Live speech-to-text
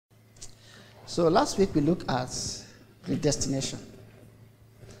So last week we looked at predestination,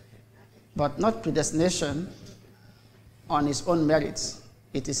 but not predestination on its own merits.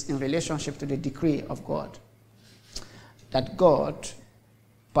 It is in relationship to the decree of God. That God,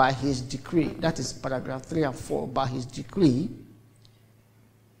 by his decree, that is paragraph 3 and 4, by his decree,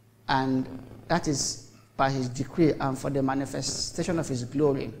 and that is by his decree and for the manifestation of his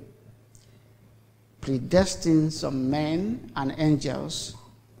glory, predestined some men and angels,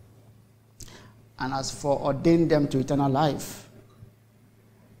 and has foreordained them to eternal life.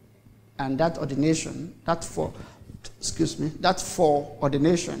 And that ordination, that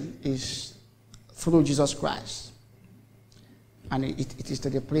foreordination is through Jesus Christ. And it is to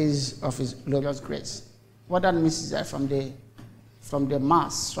the praise of his glorious grace. What that means is that from the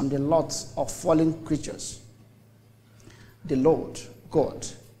mass, from the lots of fallen creatures, the Lord God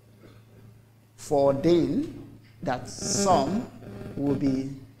foreordained that some will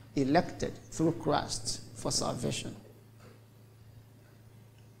be elected through Christ for salvation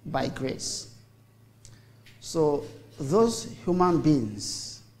by grace. So those human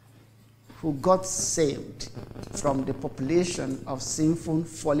beings who got saved from the population of sinful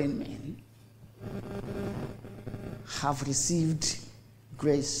fallen men have received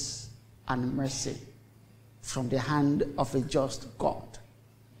grace and mercy from the hand of a just God.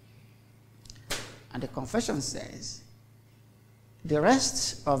 And the confession says, the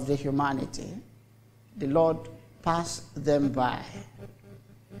rest of the humanity, the Lord passed them by.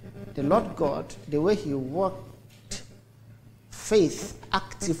 The Lord God, the way he worked faith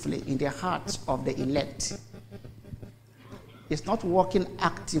actively in the hearts of the elect, is not working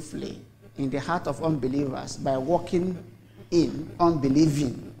actively in the heart of unbelievers by working in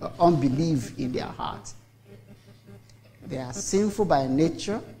unbelief in their heart. They are sinful by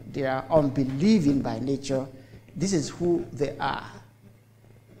nature. They are unbelieving by nature. This is who they are.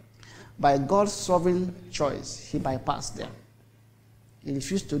 By God's sovereign choice, he bypassed them. He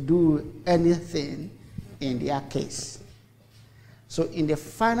refused to do anything in their case. So in the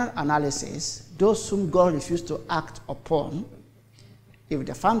final analysis, those whom God refused to act upon, if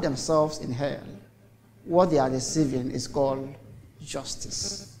they found themselves in hell, what they are receiving is called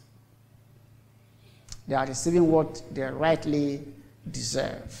justice. They are receiving what they rightly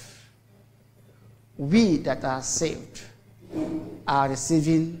deserve. We that are saved are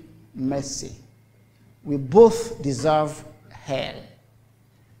receiving mercy. We both deserve hell.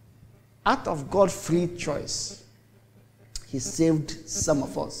 Out of God's free choice, he saved some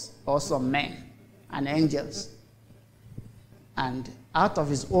of us, also men and angels. And out of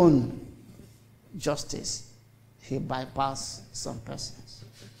his own justice, he bypassed some persons.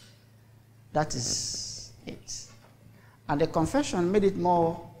 That is it. And the confession made it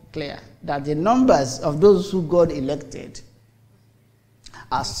more clear that the numbers of those who God elected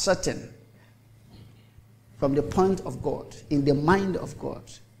are certain from the point of God, in the mind of God,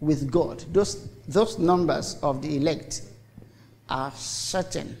 with God. Those numbers of the elect are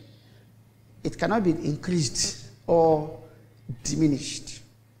certain. It cannot be increased or diminished.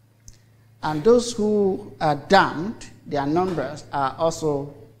 And those who are damned, their numbers are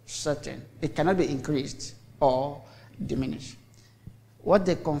also certain. It cannot be increased or diminished. What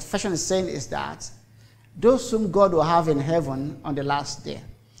the confession is saying is that those whom God will have in heaven on the last day,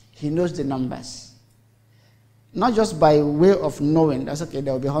 he knows the numbers. Not just by way of knowing, that's okay,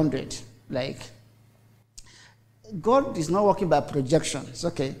 there will be 100. Like, God is not working by projection. It's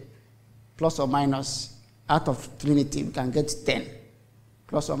okay, plus or minus, out of Trinity, we can get 10.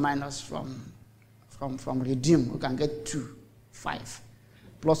 Plus or minus from Redeem, we can get 2, 5.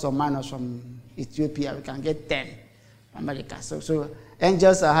 Plus or minus from Ethiopia, we can get 10. America. So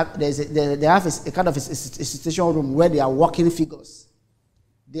angels have they have a kind of a situation room where they are working figures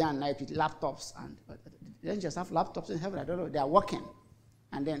day and night with laptops, and the angels have laptops in heaven. I don't know. They are working,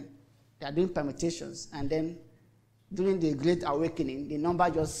 and then they are doing permutations, and then during the Great Awakening, the number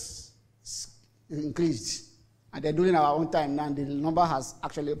just increased, and then during our own time now, the number has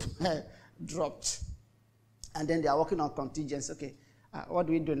actually dropped, and then they are working on contingency. Okay. What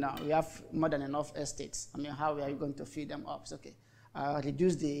do we do now? We have more than enough estates. I mean, how are you going to feed them up? It's okay.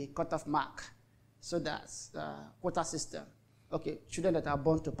 Reduce the cutoff mark so that quota system. Okay, children that are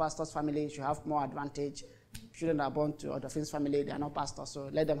born to pastors' family should have more advantage. Children that are born to other friends' family, they are not pastors, so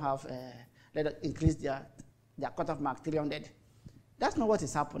let them have, let them increase their cutoff mark 300. That's not what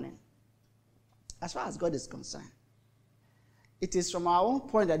is happening. As far as God is concerned, it is from our own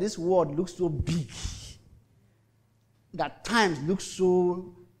point that this world looks so big, that times look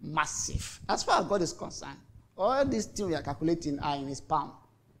so massive. As far as God is concerned, all these things we are calculating are in his palm.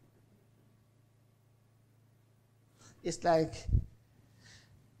 It's like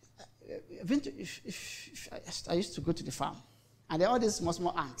I used to go to the farm, and there are all these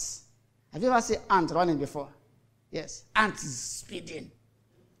small ants. Have you ever seen ants running before? Yes, ants speeding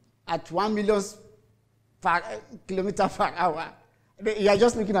at 1 million kilometers per hour. You are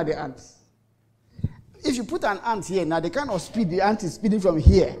just looking at the ants. If you put an ant here, now the kind of speed the ant is speeding from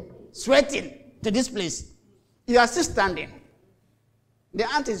here, sweating to this place, you are still standing. The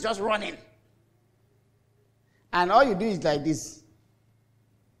ant is just running. And all you do is like this.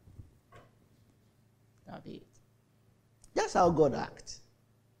 That's it. That's how God acts.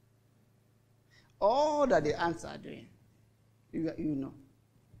 All that the ants are doing, you know.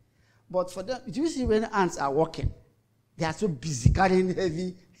 But for them, do you see when ants are walking? They are so busy carrying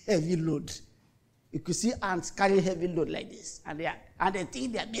heavy load. You could see ants carrying heavy load like this, and they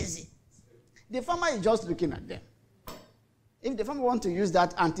think they are busy. The farmer is just looking at them. If the farmer wants to use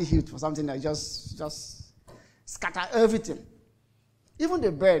that anti-heat for something, they just scatter everything. Even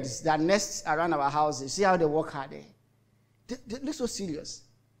the birds that nest around our houses, see how they work hard there. They look so serious.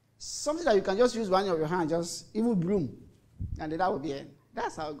 Something that you can just use one of your hand, just even broom, and then that will be it.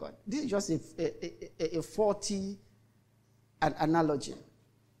 That's how God. This is just a faulty analogy.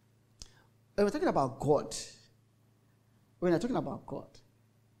 When we're talking about God,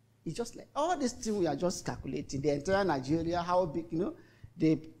 it's just like all these things we are just calculating. The entire Nigeria, how big,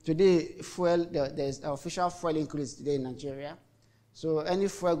 today there's an official fuel increase today in Nigeria. So any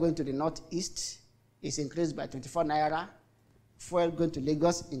fuel going to the northeast is increased by 24 naira. Fuel going to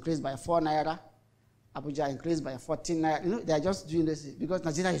Lagos increased by 4 naira. Abuja increased by 14 naira. They are just doing this because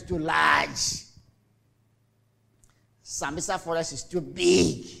Nigeria is too large. Sambisa forest is too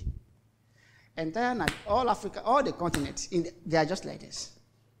big. Entire all Africa, all the continent, they are just like this.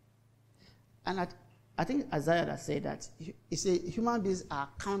 And I think Isaiah has said that he said human beings are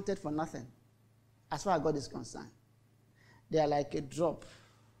counted for nothing as far as God is concerned. They are like a drop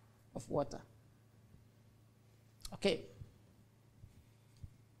of water. Okay.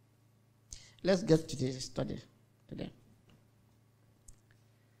 Let's get to the study today.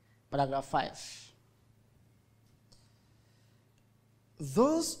 Paragraph 5.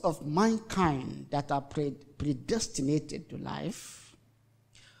 Those of mankind that are predestinated to life,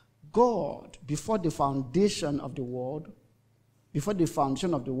 God, before the foundation of the world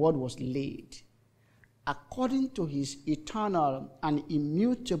was laid, according to his eternal and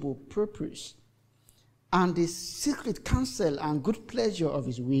immutable purpose, and the secret counsel and good pleasure of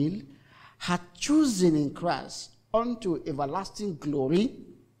his will, had chosen in Christ unto everlasting glory,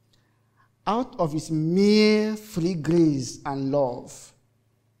 out of his mere free grace and love,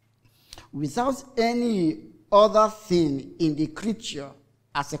 without any other thing in the creature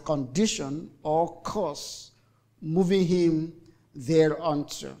as a condition or cause moving him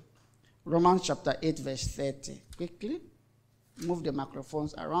thereunto. Romans chapter 8, verse 30. Quickly, move the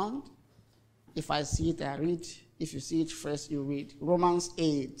microphones around. If I see it, I read. If you see it first, you read. Romans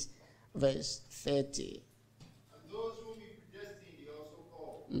 8, verse 30. And those whom he predestined, he also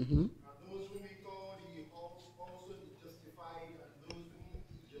called. Mm-hmm. And those whom he called, he also justified. And those whom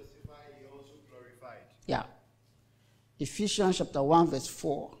he justified, he also glorified. Yeah. Ephesians chapter 1, verse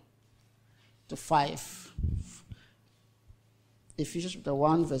 4 to 5. Ephesians chapter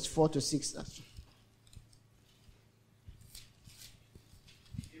 1, verse 4 to 6. Even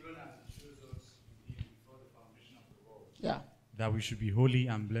as he chose us in him before the foundation of the world. Yeah. That we should be holy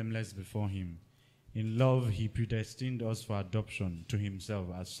and blameless before him. In love, he predestined us for adoption to himself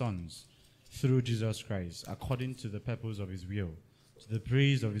as sons, through Jesus Christ, according to the purpose of his will, to the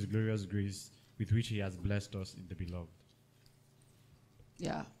praise of his glorious grace, with which he has blessed us in the beloved.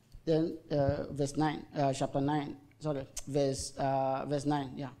 Yeah. Then verse 9, chapter 9, verse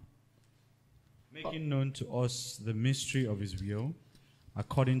 9, yeah. Making known to us the mystery of his will,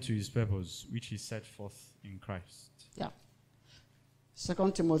 according to his purpose, which he set forth in Christ. Yeah.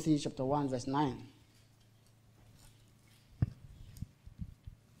 2 Timothy chapter 1, verse 9.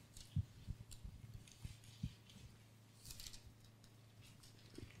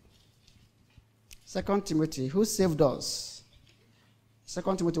 Second Timothy, who saved us? 2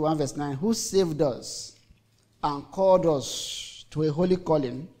 Timothy 1, verse 9. Who saved us and called us to a holy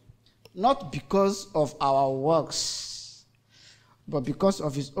calling, not because of our works, but because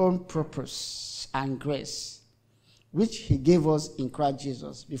of his own purpose and grace, which he gave us in Christ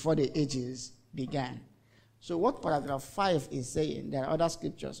Jesus before the ages began. So what paragraph 5 is saying, there are other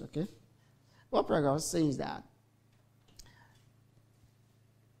scriptures, okay? What paragraph is saying is that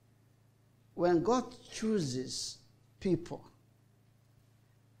when God chooses people,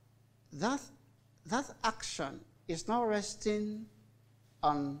 that action is not resting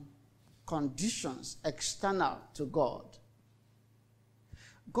on conditions external to God.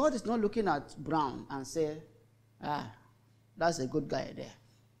 God is not looking at Brown and say, that's a good guy there.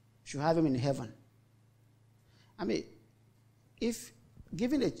 Should have him in heaven. I mean, if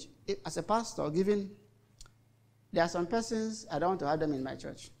as a pastor, there are some persons I don't want to have them in my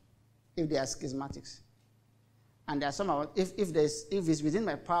church if they are schismatics. And there are some, if it's within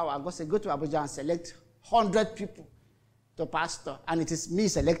my power, I'll go to Abuja and select 100 people to pastor, and it is me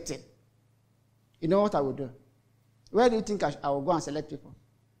selecting. You know what I will do? Where do you think I will go and select people?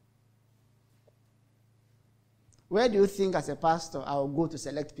 Where do you think as a pastor I will go to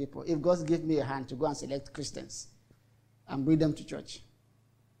select people if God gives me a hand to go and select Christians and bring them to church?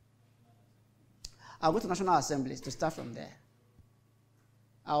 I'll go to National Assemblies to start from there.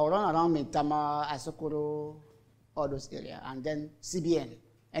 I'll run around Mintama, Asokoro, all those areas, and then CBN,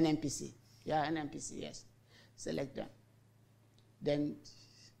 NMPC. Yeah, NMPC, yes. Select them. Then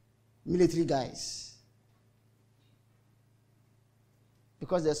military guys.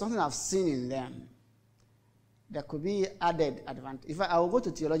 Because there's something I've seen in them that could be added advantage. If I will go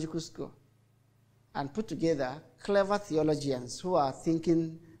to theological school and put together clever theologians who are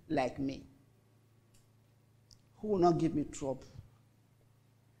thinking like me, who will not give me trouble.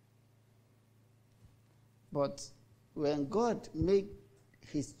 But when God made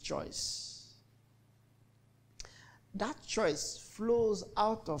his choice, that choice flows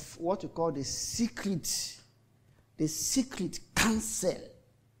out of what we call the secret counsel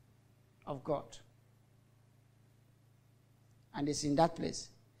of God. And it's in that place.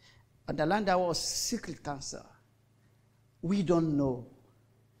 Underline that was secret counsel. We don't know.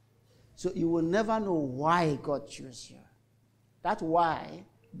 So you will never know why God chose you. That why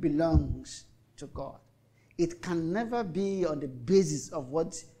belongs to God. It can never be on the basis of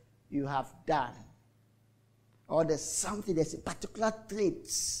what you have done. Or there's a particular trait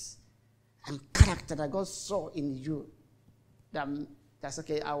and character that God saw in you. That's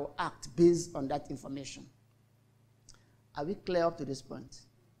okay, I will act based on that information. Are we clear up to this point?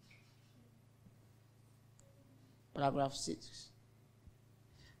 Paragraph 6.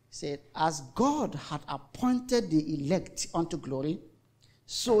 Said, as God had appointed the elect unto glory,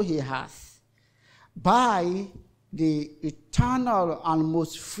 so he hath, by the eternal and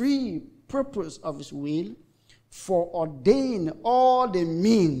most free purpose of his will, foreordained all the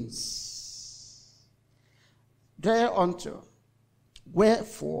means thereunto.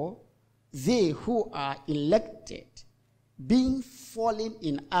 Wherefore, they who are elected, being fallen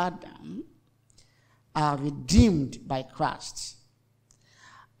in Adam, are redeemed by Christ,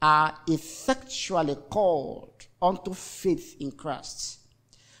 are effectually called unto faith in Christ,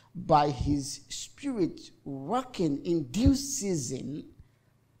 by his Spirit working in due season,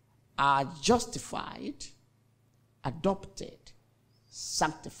 are justified, adopted,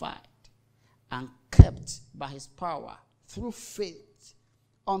 sanctified, and kept by his power through faith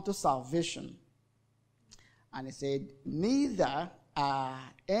unto salvation. And he said, neither are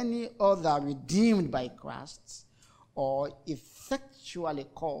any other redeemed by Christ, or effectually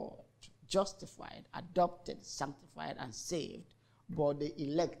called, justified, adopted, sanctified, and saved, but the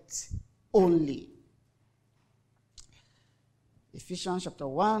elect only. Ephesians chapter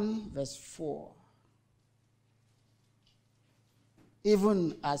 1, verse 4.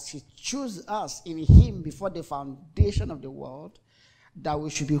 Even as he chose us in him before the foundation of the world, that we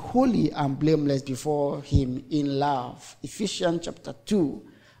should be holy and blameless before him in love. Ephesians chapter 2,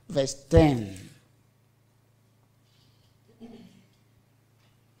 verse 10.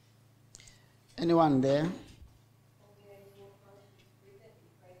 Anyone there?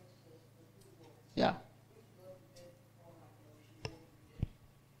 Yeah.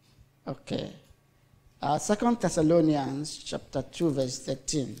 Okay. 2 Thessalonians chapter 2, verse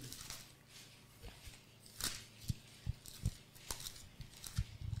 13.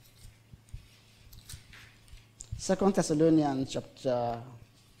 Second Thessalonians chapter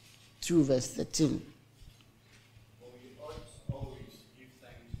 2, verse 13. For we ought always give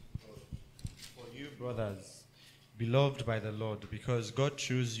thanks to God for you, brothers, beloved by the Lord, because God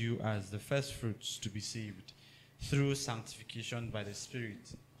chose you as the first fruits to be saved through sanctification by the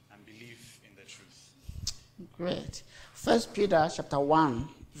Spirit and belief in the truth. Great. 1 Peter chapter 1,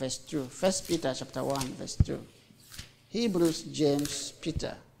 verse 2. 1 Peter chapter 1, verse 2. Hebrews, James,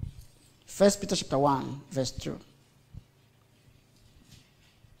 Peter. 1 Peter chapter 1, verse 2.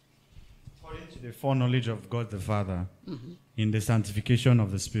 According to the foreknowledge of God the Father, in the sanctification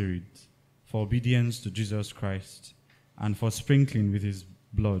of the Spirit, for obedience to Jesus Christ, and for sprinkling with his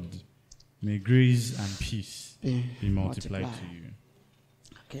blood, may grace and peace be multiplied to you.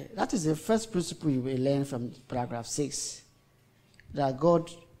 Okay, that is the first principle you will learn from paragraph 6, that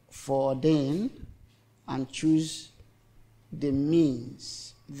God foreordained and choose the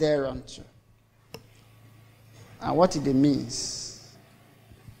means thereunto. And what it means.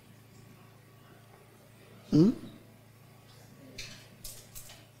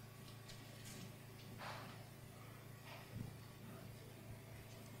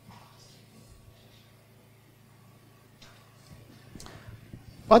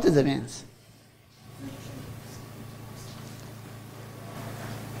 What is the means?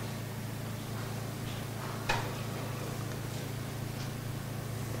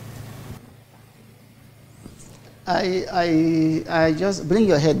 I just bring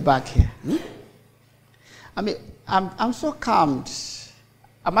your head back here. I mean, I'm so calmed.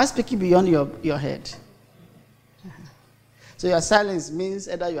 Am I speaking beyond your head? So your silence means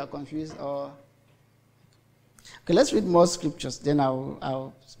either you are confused or... Okay, let's read more scriptures, then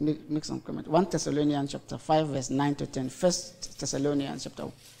I'll make some comment. 1 Thessalonians chapter 5, verse 9 to 10. 1 Thessalonians chapter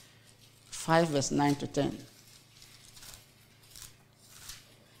 5, verse 9 to 10.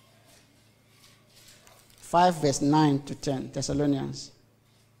 5 verse 9 to 10, Thessalonians.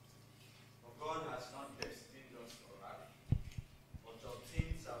 For God has not destined us for wrath, but to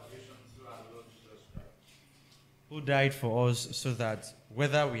obtain salvation through our Lord Jesus Christ, who died for us so that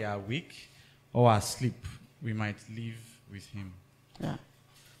whether we are weak or asleep, we might live with him. Yeah.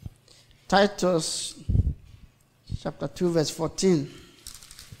 Titus chapter 2 verse 14.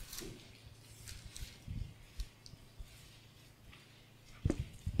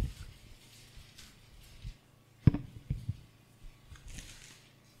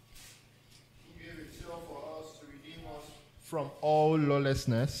 From all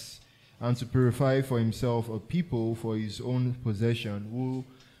lawlessness, and to purify for himself a people for his own possession who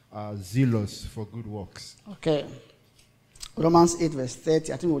are zealous for good works. Okay. Romans 8 verse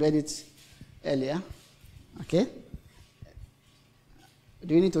 30. I think we read it earlier. Okay.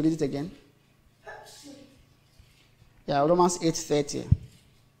 Do you need to read it again? Yeah, Romans 8:30.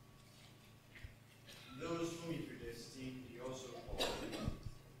 Those whom he predestined, he also called.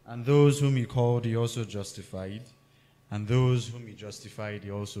 And those whom he called, he also justified. And those whom he justified,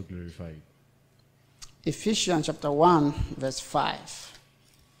 he also glorified. Ephesians chapter 1, verse 5.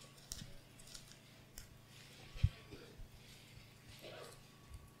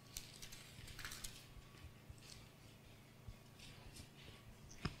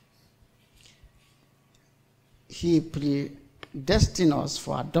 He predestined us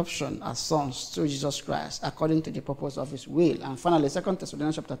for adoption as sons through Jesus Christ, according to the purpose of his will. And finally, 2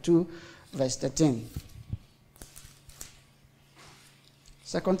 Thessalonians chapter 2, verse 13.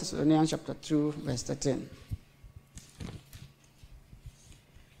 2 Thessalonians chapter 2, verse 13.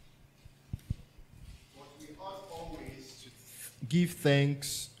 But we ought always to give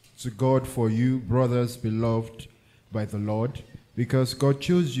thanks to God for you, brothers beloved by the Lord, because God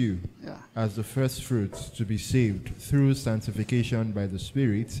chose you as the first fruits to be saved through sanctification by the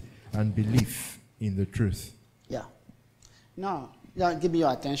Spirit and belief in the truth. Yeah. Now, give me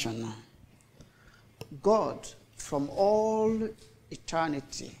your attention now. God, from all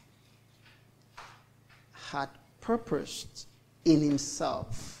eternity, had purposed in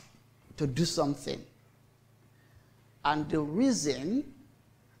himself to do something. And the reason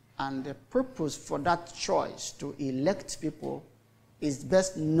and the purpose for that choice to elect people is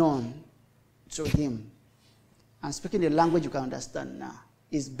best known to him. I'm speaking the language you can understand now.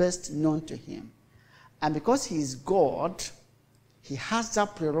 Is best known to him. And because he is God, he has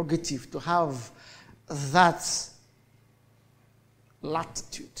that prerogative to have that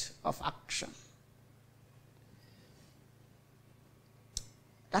latitude of action.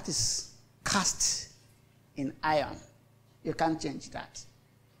 That is cast in iron. You can't change that.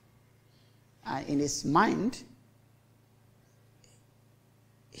 In his mind,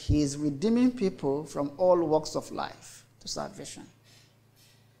 he is redeeming people from all walks of life to salvation.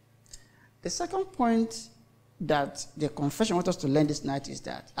 The second point that the confession wants us to learn this night is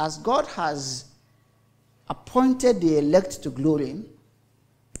that as God has appointed the elect to glory,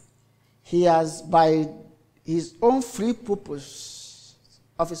 he has, by his own free purpose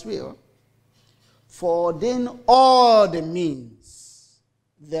of his will, foreordained all the means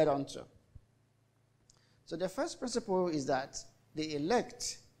thereunto. So the first principle is that the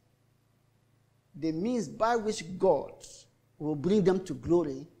elect, the means by which God will bring them to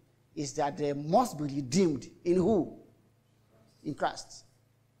glory, is that they must be redeemed in who? In Christ.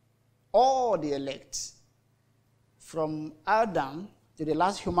 All the elect, from Adam to the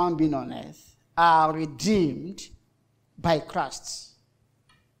last human being on earth, are redeemed by Christ.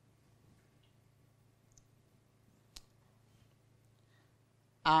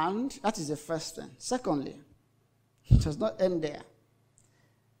 And that is the first thing. Secondly, it does not end there.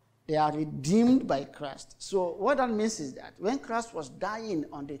 They are redeemed by Christ. So what that means is that when Christ was dying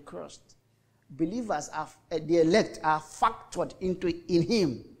on the cross, believers, the elect, are factored in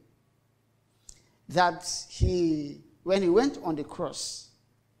him. That when he went on the cross,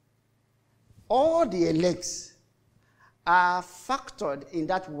 all the elect are factored in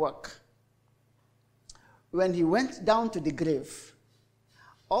that work. When he went down to the grave,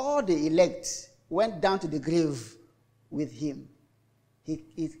 all the elect went down to the grave with him.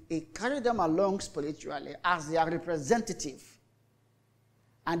 He carried them along spiritually as their representative.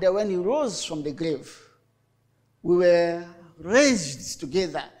 And then when he rose from the grave, we were raised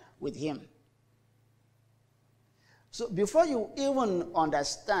together with him. So before you even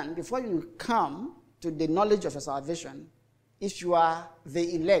understand, before you come to the knowledge of your salvation, if you are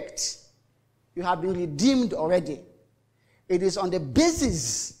the elect, you have been redeemed already. It is on the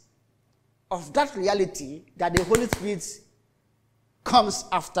basis of that reality that the Holy Spirit comes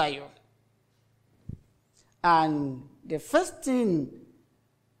after you. And the first thing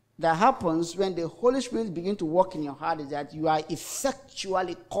that happens when the Holy Spirit begins to work in your heart is that you are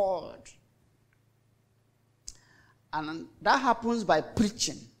effectually called. And that happens by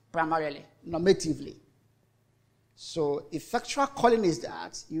preaching, primarily, normatively. So effectual calling is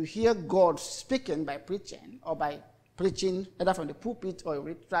that you hear God speaking by preaching, or by preaching either from the pulpit or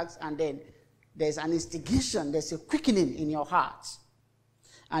read tracts, and then there's an instigation, there's a quickening in your heart.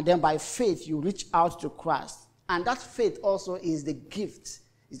 And then by faith, you reach out to Christ. And that faith also is the gift,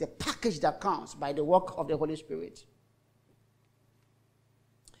 is the package that comes by the work of the Holy Spirit.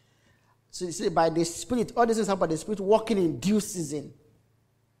 So you see, by the Spirit, all this is about the Spirit working in due season.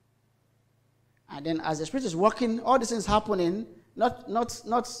 And then as the Spirit is working, all this is happening, not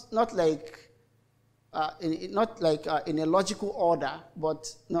like in a logical order,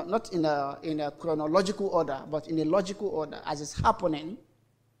 but not in a chronological order, but in a logical order. As it's happening,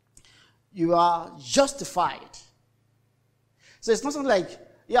 you are justified. So it's not something like,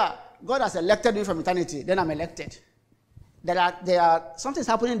 yeah, God has elected me from eternity, then I'm elected. There are something's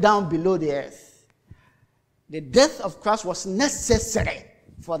happening down below the earth. The death of Christ was necessary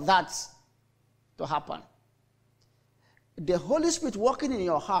for that to happen. The Holy Spirit working in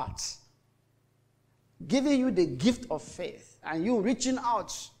your heart, giving you the gift of faith, and you reaching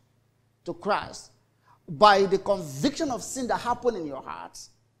out to Christ by the conviction of sin that happened in your heart,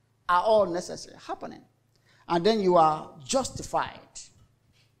 are all necessary happening. And then you are justified.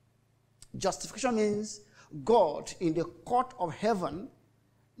 Justification means God in the court of heaven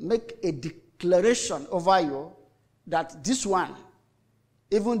make a declaration over you that this one,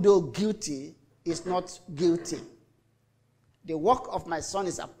 even though guilty, is not guilty. The work of my son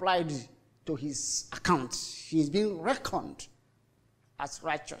is applied to his account. He is being reckoned as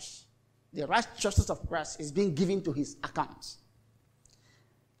righteous. The righteousness of Christ is being given to his account.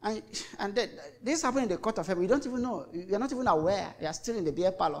 And then, this happened in the court of heaven. You don't even know. You're not even aware. You're still in the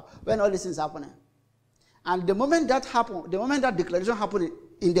beer parlor when all these things are happening. And the moment that happened, the moment that declaration happened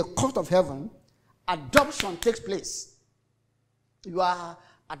in the court of heaven, adoption takes place. You are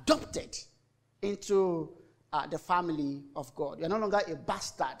adopted into the family of God. You're no longer a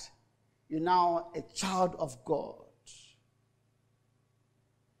bastard. You're now a child of God.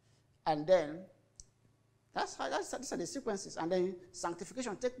 And then, these are the sequences. And then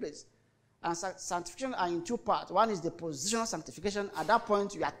sanctification takes place. And sanctification are in two parts. One is the positional sanctification. At that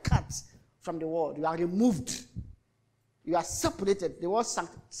point, you are cut from the world. You are removed. You are separated. The word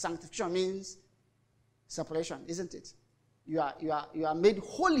sanctification means separation, isn't it? You are made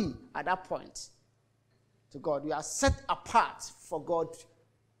holy at that point to God. You are set apart for God.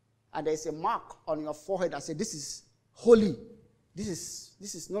 And there is a mark on your forehead that says, this is holy. This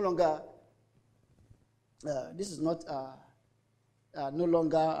is no longer, this is not no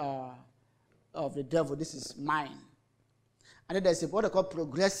longer of the devil. This is mine. And then there's what they call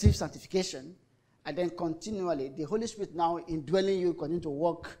progressive sanctification. And then continually, the Holy Spirit now indwelling you, continue to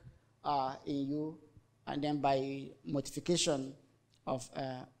work in you. And then by mortification of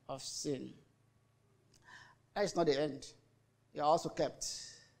sin. That is not the end. You are also kept.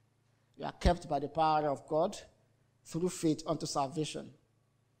 You are kept by the power of God through faith unto salvation.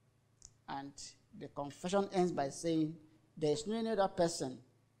 And the confession ends by saying, there is no any other person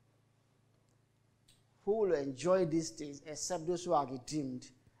who will enjoy these things except those who are redeemed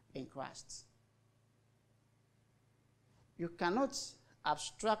in Christ. You cannot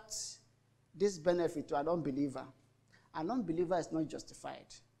abstract this benefit to an unbeliever. An unbeliever is not justified.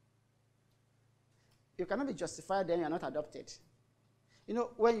 You cannot be justified, then you are not adopted. You know,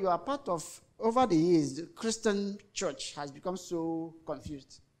 when you are part of, over the years, the Christian church has become so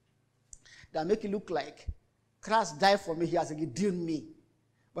confused. They make it look like Christ died for me, he has redeemed me.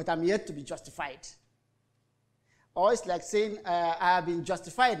 but I'm yet to be justified. Or it's like saying, I have been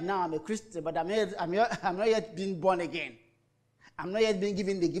justified now, I'm a Christian, but I'm not yet being born again. I'm not yet being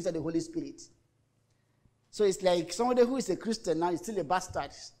given the gift of the Holy Spirit. So it's like somebody who is a Christian now is still a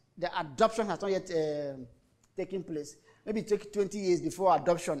bastard. The adoption has not yet taken place. Maybe it took 20 years before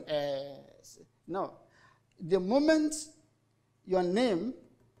adoption. No. The moment your name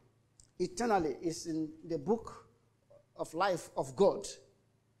eternally is in the book of life of God,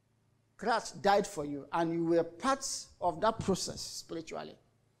 Christ died for you, and you were part of that process spiritually.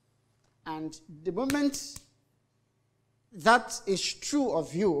 And the moment that is true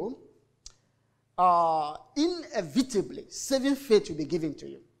of you, inevitably, saving faith will be given to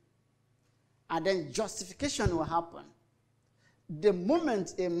you. And then justification will happen. The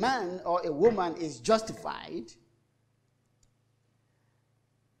moment a man or a woman is justified,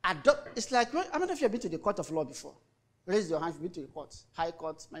 it's like, I don't know if you've been to the court of law before. Raise your hand if you've been to the court, high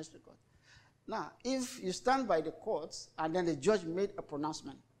court, magistrate court. Now, if you stand by the court and then the judge made a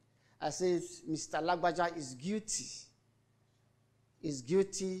pronouncement and says, Mr. Lagbaja is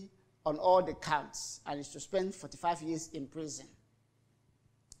guilty on all the counts and is to spend 45 years in prison.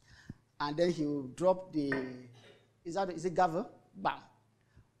 And then he will drop is it gavel? Bam.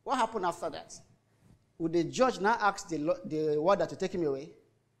 What happened after that? Would the judge now ask the warder to take him away?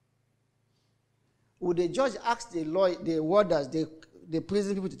 Would the judge ask the warders, the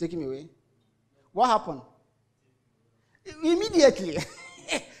prison people to take him away? What happened? Immediately.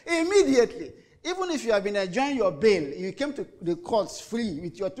 Immediately. Even if you have been enjoying your bail, you came to the courts free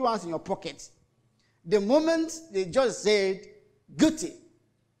with your 2 hands in your pocket. The moment the judge said, guilty,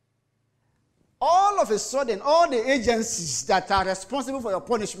 all of a sudden, all the agencies that are responsible for your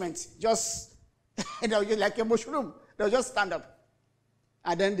punishment just, like a mushroom, they'll just stand up.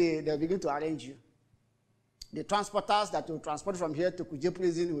 And then they'll begin to arrange you. The transporters that will transport from here to Kuje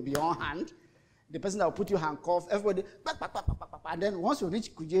prison will be on hand. The person that will put you handcuffed, everybody, and then once you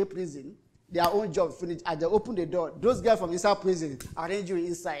reach Kuje prison, their own job finished, and they open the door. Those guys from inside prison arrange you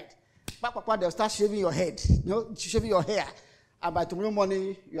inside. They'll start shaving your head, shaving your hair. And by tomorrow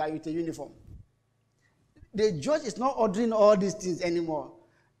morning, you are with a uniform. The judge is not ordering all these things anymore.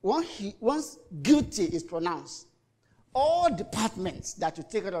 Once guilty is pronounced, all departments that will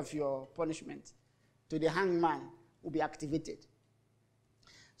take care of your punishment to the hangman will be activated.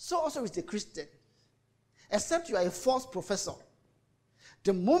 So also with the Christian. Except you are a false professor.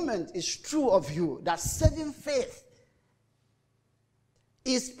 The moment is true of you that saving faith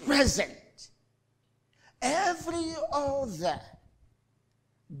is present. Every other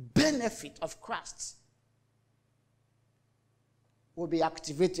benefit of Christ will be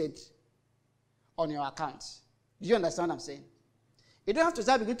activated on your account. Do you understand what I'm saying? You don't have to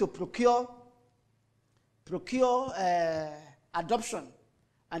start begin to procure adoption.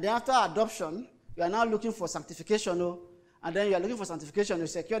 And then after adoption, you are now looking for sanctification. And then you are looking for sanctification, you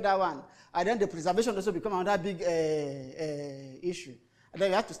secure that one. And then the preservation also becomes another big issue. And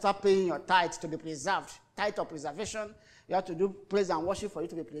then you have to start paying your tithe to be preserved. Tithe of preservation. You have to do praise and worship for you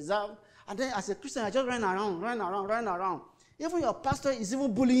to be preserved. And then as a Christian, you just run around. Even your pastor is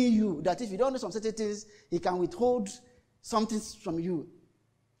even bullying you that if you don't do some certain things, he can withhold something from you.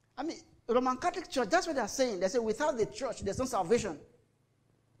 I mean, Roman Catholic Church, that's what they're saying. They say without the church, there's no salvation.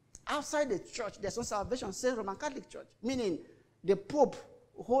 Outside the church, there's no salvation, says Roman Catholic Church. Meaning, the Pope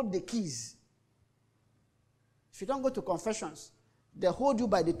hold the keys. If you don't go to confessions, they hold you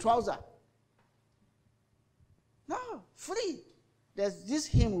by the trouser. No, free. There's this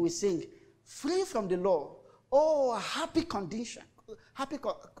hymn we sing, free from the law. Oh, happy condition. Happy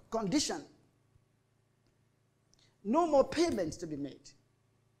condition. No more payments to be made.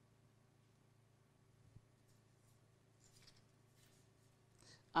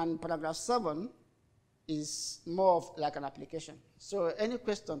 And paragraph 7 is more of like an application. So any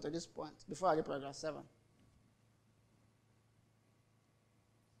question to this point before I read paragraph 7?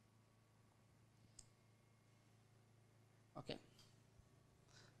 Okay.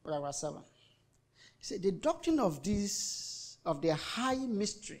 Paragraph 7. He said, the doctrine of the high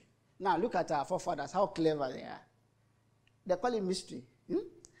mystery. Now look at our forefathers, how clever they are. They call it mystery.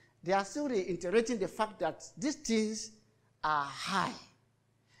 They are still reiterating the fact that these things are high.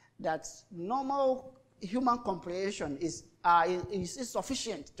 That normal human comprehension is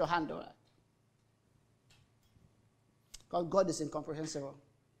sufficient to handle. Because God is incomprehensible.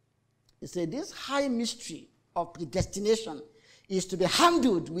 He said this high mystery of predestination is to be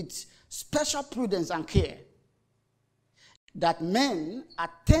handled with special prudence and care. That men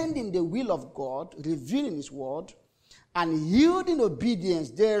attending the will of God, revealing his word, and yielding obedience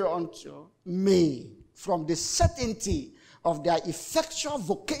thereunto may, from the certainty of their effectual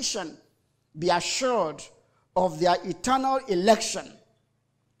vocation be assured of their eternal election,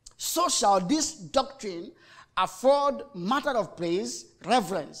 so shall this doctrine afford matter of praise,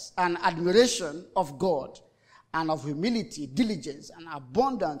 reverence, and admiration of God, and of humility, diligence, and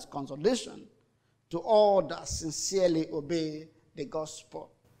abundant consolation to all that sincerely obey the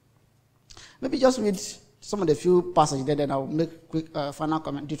gospel. Maybe just read some of the few passages there, then I'll make quick final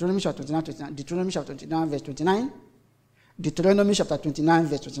comment. Deuteronomy chapter 29, Deuteronomy chapter 29, verse 29. Deuteronomy chapter 29,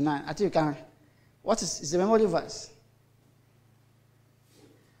 verse 29. I think you can. What is the memory verse?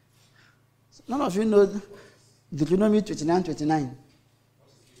 None of you know Deuteronomy 29, 29.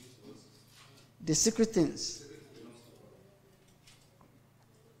 The secret things.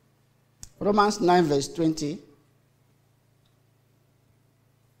 Romans 9, verse 20.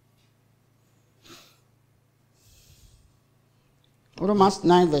 Romans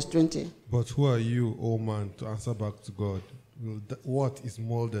 9, verse 20. But who are you, O man, to answer back to God? What is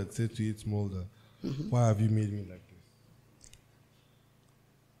molded? Say to its molder. Why have you made me like this?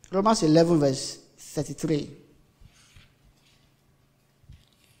 Romans 11, verse 33.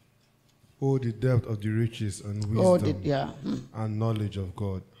 Oh, the depth of the riches and wisdom and knowledge of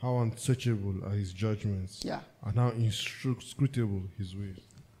God. How unsearchable are his judgments, and how inscrutable his ways.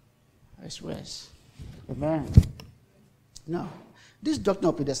 His ways. Amen. Now, this doctrine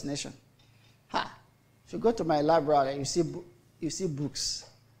of predestination. If you go to my library, you see books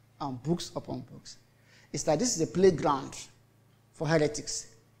and books upon books. It's like this is a playground for heretics.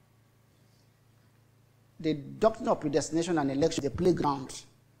 The doctrine of predestination and election is a playground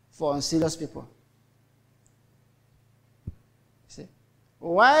for unserious people. See,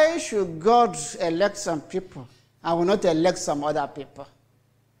 why should God elect some people and will not elect some other people?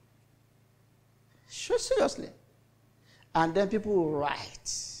 Sure, seriously. And then people will write.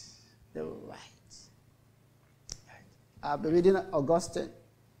 They will write. I'll be reading Augustine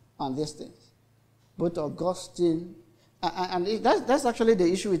on these things. Both Augustine, and that's actually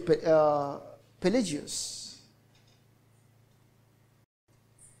the issue with Pelagius.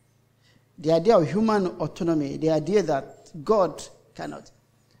 The idea of human autonomy, the idea that God cannot.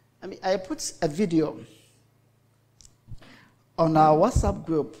 I put a video on our WhatsApp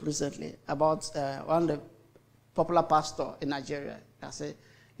group recently about one of the popular pastor in Nigeria.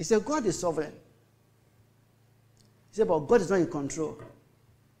 He said, God is sovereign. He said, but God is not in control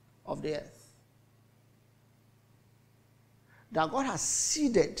of the earth. That God has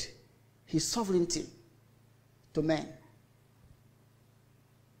ceded his sovereignty to men.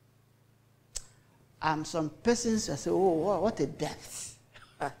 And some persons say, oh, what a depth.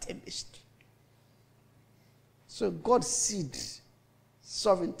 What a mystery. So God cedes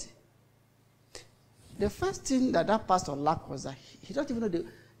sovereignty. The first thing that pastor lacked was that he don't even know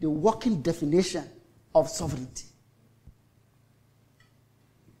the working definition of sovereignty.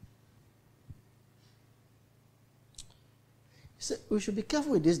 So we should be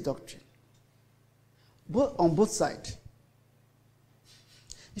careful with this doctrine, on both sides.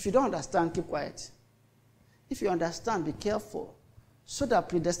 If you don't understand, keep quiet. If you understand, be careful, so that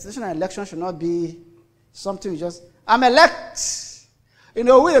predestination and election should not be something just, I'm elect. We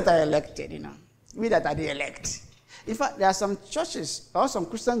that are elected, we that are the elect. In fact, there are some churches or some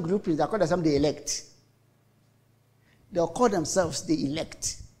Christian groupings that call themselves the elect. They'll call themselves the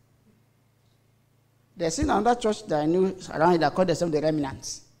elect. There's another church that I knew around here that called themselves the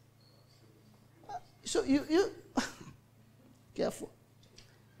remnants. So you careful.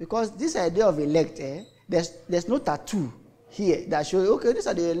 Because this idea of elect, there's no tattoo here that shows, okay, these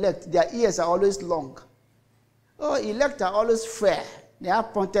are the elect. Their ears are always long. Oh, elect are always fair. They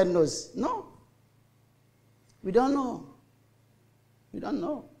have pointed nose. No. We don't know. We don't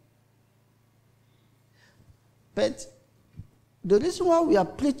know. But the reason why we are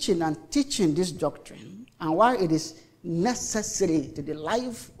preaching and teaching this doctrine and why it is necessary to the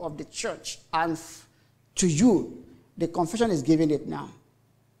life of the church and to you, the confession is giving it now.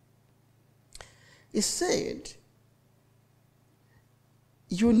 It said,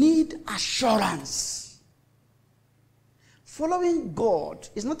 you need assurance. Following God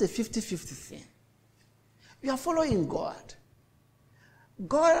is not a 50-50 thing. You are following God.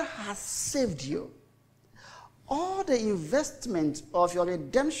 God has saved you. All the investment of your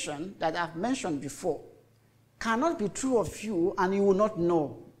redemption that I've mentioned before cannot be true of you and you will not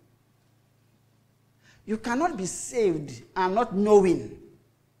know. You cannot be saved and not knowing.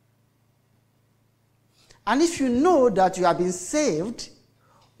 And if you know that you have been saved,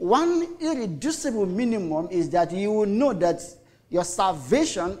 one irreducible minimum is that you will know that your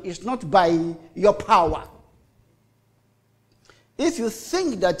salvation is not by your power. If you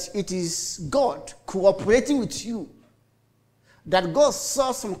think that it is God cooperating with you that God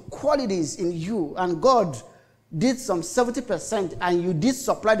saw some qualities in you and God did some 70% and you did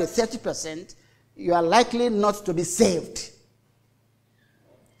supply the 30%, you are likely not to be saved.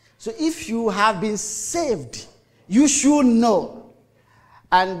 So if you have been saved, you should know.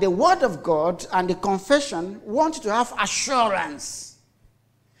 And the word of God and the confession want you to have assurance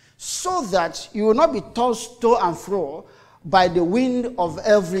so that you will not be tossed to and fro by the wind of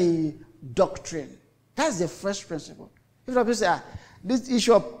every doctrine. That's the first principle. If people say, this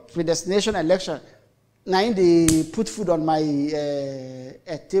issue of predestination election, now they put food on my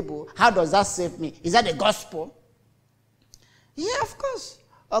table, how does that save me? Is that the gospel? Yeah, of course.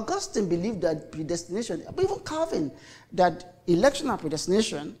 Augustine believed that predestination, but even Calvin, that election and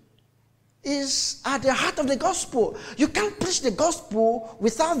predestination is at the heart of the gospel. You can't preach the gospel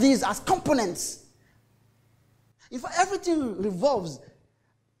without these as components. If everything revolves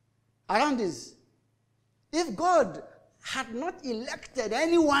around this, if God had not elected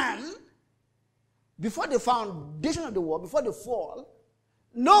anyone before the foundation of the world, before the fall,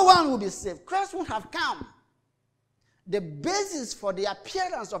 no one would be saved. Christ won't have come. The basis for the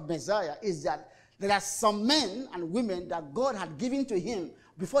appearance of Messiah is that there are some men and women that God had given to him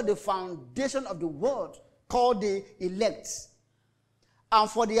before the foundation of the world, called the elect. And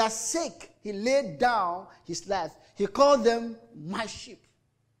for their sake, he laid down his life. He called them my sheep.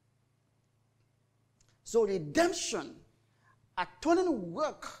 So redemption, atoning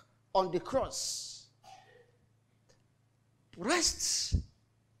work on the cross, rests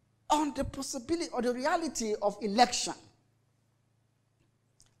on the possibility or the reality of election.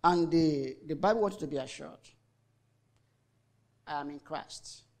 And the Bible wants you to be assured. I am in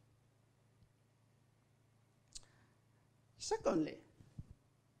Christ. Secondly,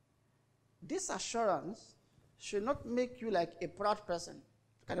 this assurance should not make you like a proud person.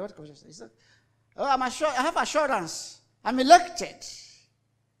 Look at the word conversation. He said, oh, I'm assured, I have assurance. I'm elected.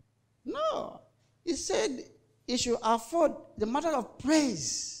 No. He said it should afford the matter of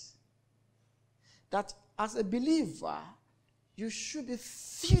praise. That as a believer, you should be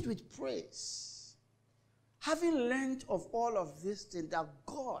filled with praise. Having learned of all of these things, that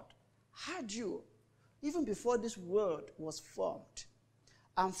God had you even before this world was formed.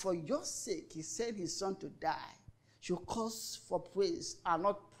 And for your sake, he sent his son to die. Should cause for praise and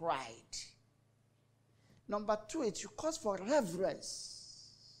not pride. Number two, it should cause for reverence.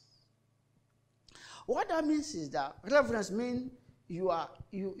 What that means is that reverence means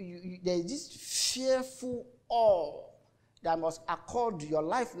there is this fearful awe that must accord your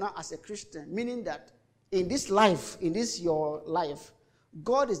life now as a Christian, meaning that in this life, in this your life,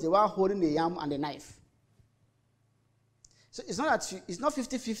 God is the one holding the yam and the knife. So it's not that it's not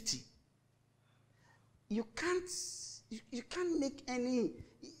 50-50. You can't make any,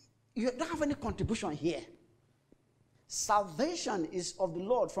 you don't have any contribution here. Salvation is of the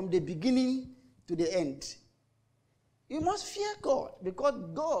Lord from the beginning to the end. You must fear God because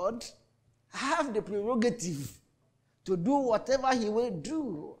God has the prerogative to do whatever he will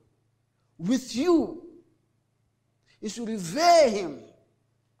do with you. You should revere him.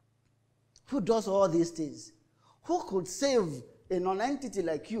 Who does all these things? Who could save a non-entity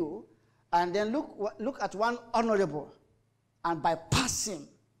like you and then look at one honorable and bypass him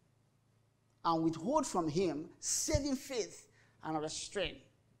and withhold from him saving faith and restraint?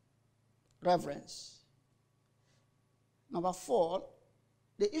 Reverence. Number four,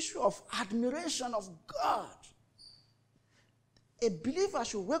 the issue of admiration of God. A believer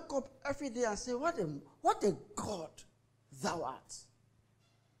should wake up every day and say, what a God thou art.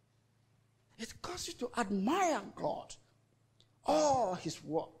 It causes you to admire God, all his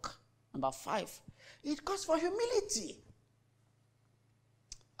work. Number five, it calls for humility.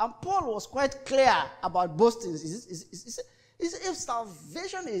 And Paul was quite clear about boasting. He said, if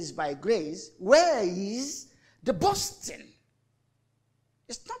salvation is by grace, where is the boasting?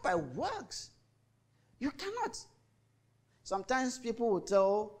 It's not by works. You cannot. Sometimes people will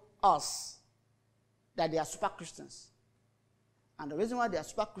tell us that they are super Christians. And the reason why they are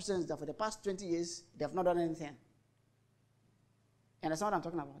super Christians is that for the past 20 years, they have not done anything. And that's not what I'm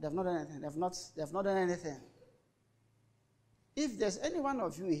talking about. They have not done anything. They have not done anything. If there's any one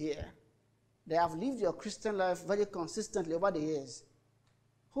of you here that have lived your Christian life very consistently over the years,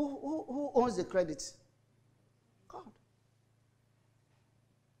 who owns the credit? God.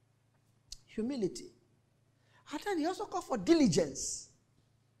 Humility. And then he also called for diligence.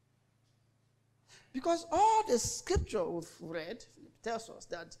 Because all the scripture we've read tells us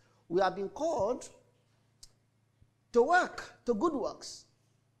that we have been called to work, to good works.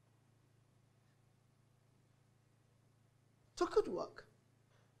 To good work.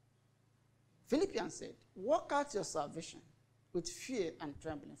 Philippians said, work out your salvation with fear and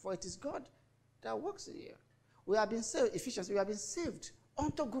trembling, for it is God that works in you. We have been saved, Ephesians, we have been saved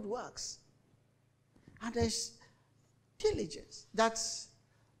unto good works. And there's diligence. That's,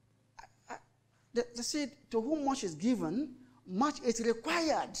 they said, to whom much is given, much is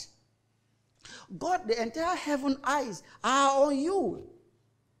required. God, the entire heaven eyes are on you.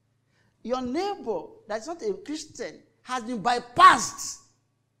 Your neighbor that's not a Christian has been bypassed.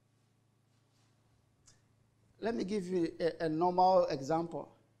 Let me give you a normal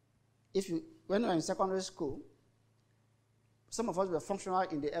example. When we were in secondary school, some of us were functional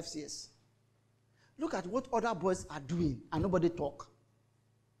in the FCS. Look at what other boys are doing and nobody talk.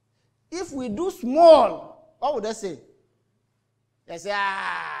 If we do small, what would they say? They say,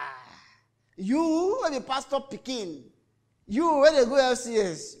 you when the pastor picking, you when they go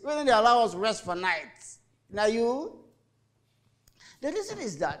FCS, when they allow us rest for nights. Now you. The reason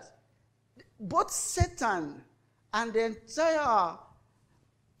is that both Satan and the entire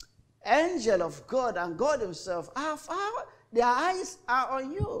angel of God and God himself, their eyes are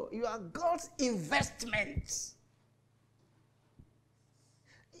on you. You are God's investment.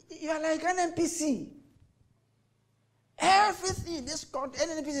 You are like an NPC. Everything in this country,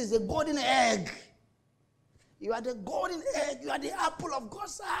 NPC is a golden egg. You are the golden egg. You are the apple of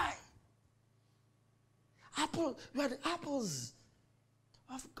God's eye. You are the apples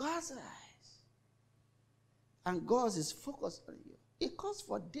of God's eyes. And God is focused on you. It calls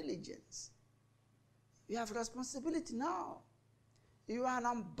for diligence. You have responsibility now. You are an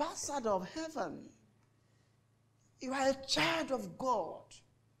ambassador of heaven. You are a child of God.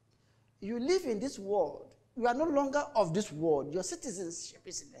 You live in this world. You are no longer of this world. Your citizenship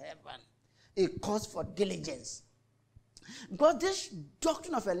is in heaven. It calls for diligence. But this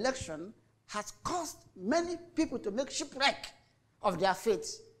doctrine of election has caused many people to make shipwreck of their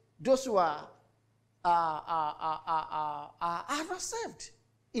faith. Those who are not saved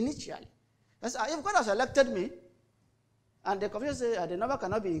initially. If God has elected me, and the confusion says the number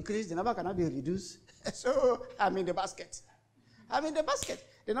cannot be increased, the number cannot be reduced, so I'm in the basket. I'm in the basket.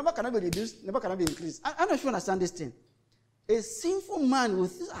 The number cannot be reduced, the number cannot be increased. I don't know if you understand this thing. A sinful man will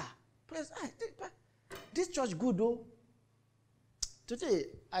think, this church good though. Today,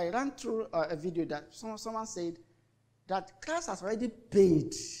 I ran through a video that someone said that Christ has already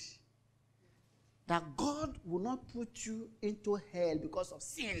paid. That God will not put you into hell because of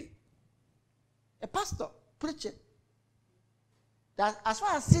sin. A pastor preaching that as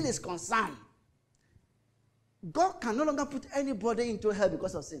far as sin is concerned, God can no longer put anybody into hell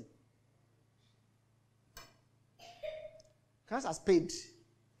because of sin. Christ has paid.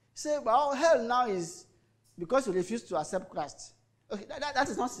 Say, well, hell now is because you refuse to accept Christ. Okay, that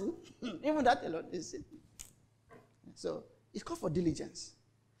is not sin. Even that alone is sin. So, it's called for diligence.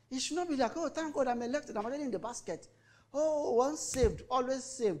 It should not be like, oh, thank God I'm elected, I'm already in the basket. Oh, once saved, always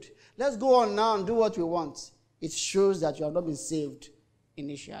saved. Let's go on now and do what we want. It shows that you have not been saved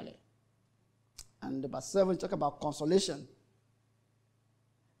initially. And verse 7 talks about consolation.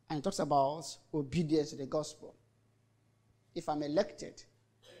 And it talks about obedience to the gospel. If I'm elected,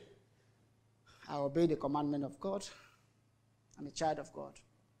 I obey the commandment of God. I'm a child of God.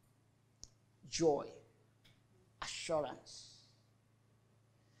 Joy. Assurance.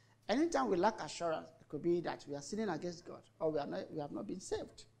 Anytime we lack assurance, it could be that we are sinning against God or we have not been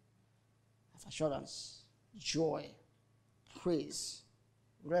saved. Have assurance, joy, praise,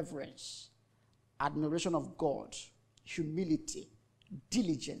 reverence, admiration of God, humility,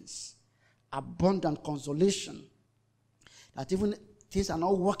 diligence, abundant consolation. That even things are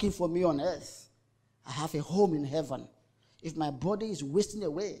not working for me on earth, I have a home in heaven. If my body is wasting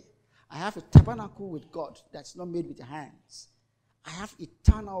away, I have a tabernacle with God that's not made with hands. I have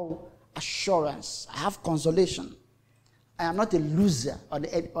eternal assurance. I have consolation. I am not a loser.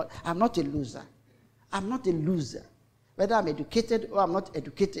 I'm not a loser. I'm not a loser. Whether I'm educated or I'm not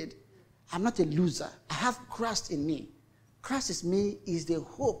educated, I'm not a loser. I have Christ in me. Christ in me is the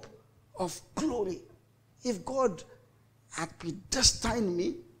hope of glory. If God had predestined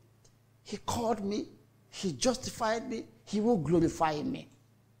me, he called me, he justified me, he will glorify me.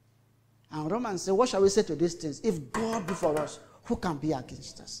 And Romans say, what shall we say to these things? If God be for us, who can be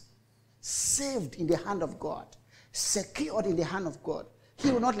against us? Saved in the hand of God, secured in the hand of God.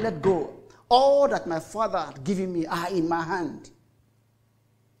 He will not let go. All that my Father had given me are in my hand.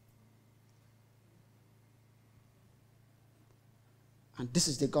 And this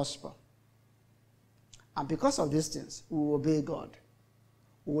is the gospel. And because of these things, we will obey God.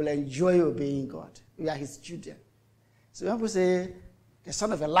 We will enjoy obeying God. We are his children. So when people say, the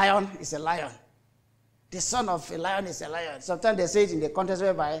son of a lion is a lion. The son of a lion is a lion. Sometimes they say it in the context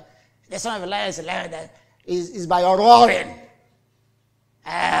whereby the son of a lion is a lion that is by your roaring.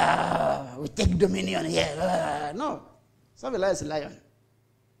 we take dominion here. No. Self is a lion.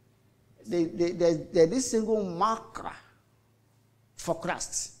 There's this single marker for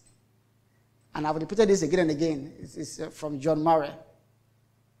Christ. And I've repeated this again and again. It's from John Murray.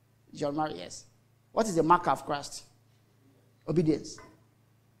 John Murray, yes. What is the marker of Christ? Obedience.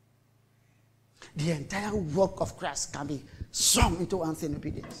 The entire work of Christ can be summed into one thing: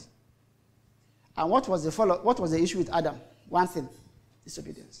 obedience. And what was the issue with Adam? One thing: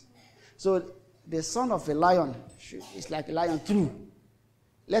 disobedience. So the son of a lion is like a lion true.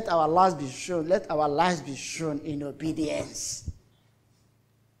 Let our lives be shown. Let our lives be shown in obedience.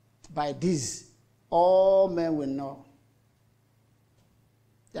 By this, all men will know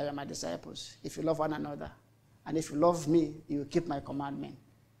that you are my disciples. If you love one another, and if you love me, you will keep my commandment.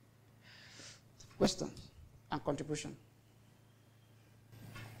 Questions and contribution.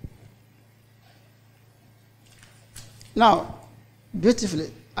 Now,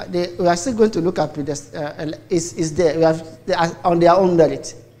 beautifully, we are still going to look at is there. We have on their own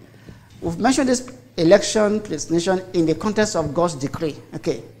merit. We've mentioned this election, predestination in the context of God's decree.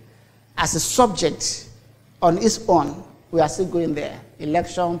 Okay, as a subject on its own, we are still going there.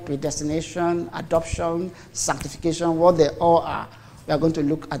 Election, predestination, adoption, sanctification, what they all are. We are going to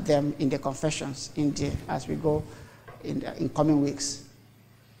look at them in the confessions as we go in coming weeks.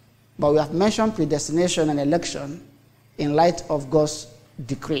 But we have mentioned predestination and election in light of God's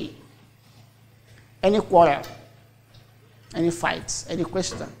decree. Any quarrel, any fights, any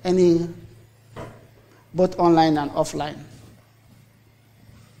question, both online and offline.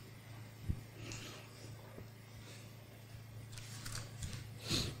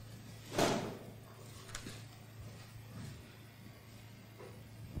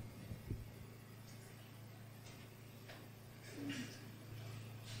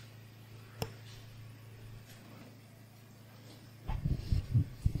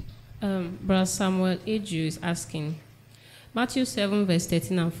 Brother Samuel Eju is asking, Matthew 7, verse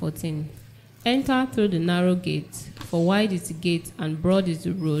 13 and 14. Enter through the narrow gate, for wide is the gate and broad is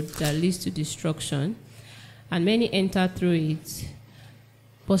the road that leads to destruction, and many enter through it.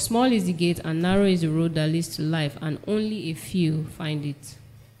 But small is the gate and narrow is the road that leads to life, and only a few find it.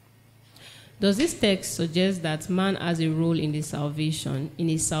 Does this text suggest that man has a role in his salvation?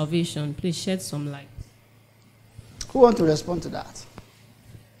 Please shed some light. Who wants to respond to that?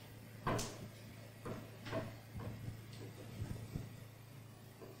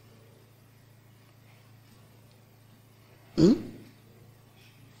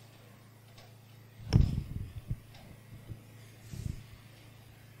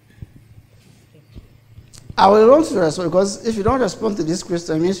 I will want to respond, because if you don't respond to this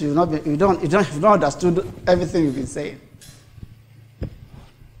question, it means you've not understood everything you've been saying.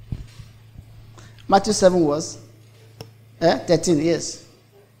 Matthew 7 was 13, yes.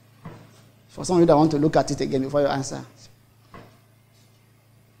 For some of you that want to look at it again before you answer.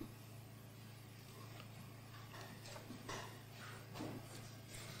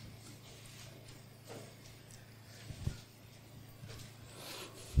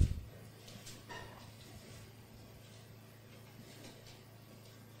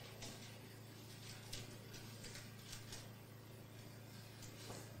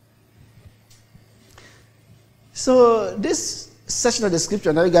 So this section of the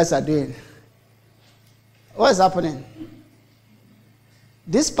scripture that you guys are doing, what is happening?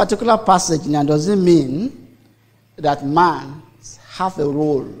 This particular passage now doesn't mean that man has a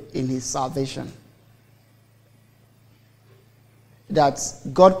role in his salvation. That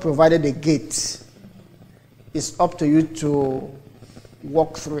God provided a gate. It's up to you to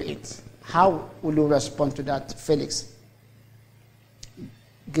walk through it. How will you respond to that, Felix?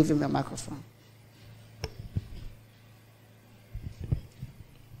 Give him a microphone.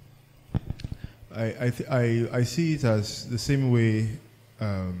 I see it as the same way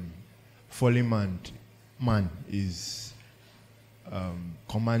fallen man is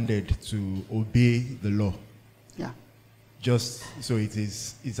commanded to obey the law. Yeah. Just so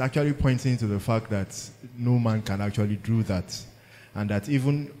it's actually pointing to the fact that no man can actually do that, and that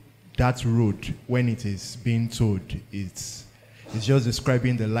even that road, when it is being told, it's just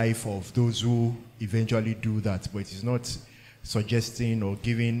describing the life of those who eventually do that, but it's not suggesting or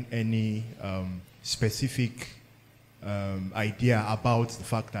giving any specific idea about the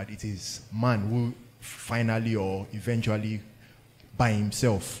fact that it is man who finally or eventually by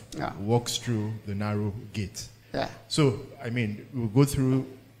himself walks through the narrow gate. Yeah. So, I mean, we'll go through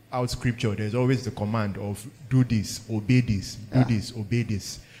out scripture. There's always the command of do this, obey this, do this, obey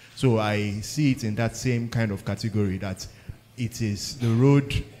this. So I see it in that same kind of category, that it is the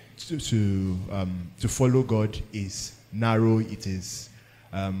road to follow God is narrow, it is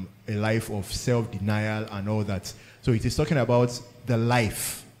a life of self-denial and all that. So it is talking about the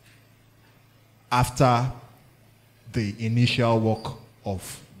life after the initial work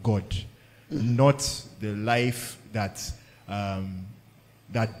of God, not the life that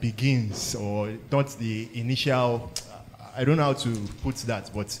that begins, or not the initial, I don't know how to put that,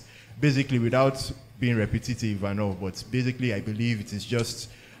 but basically, without being repetitive and all, but basically I believe it is just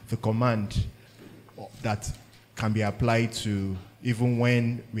the command that can be applied to even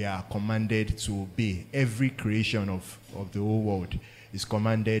when we are commanded to obey. Every creation of the whole world is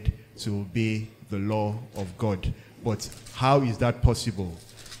commanded to obey the law of God. But how is that possible?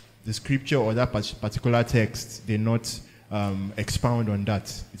 The scripture or that particular text did not expound on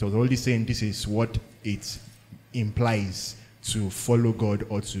that. It was only saying this is what it implies to follow God,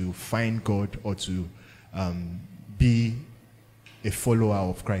 or to find God, or to be a follower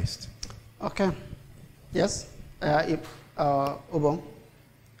of Christ. Okay. Yes? Obong,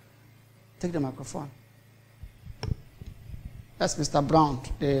 take the microphone. That's Mr. Brown,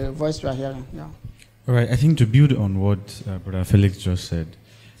 the voice we are hearing. Yeah. All right. I think to build on what Brother Felix just said,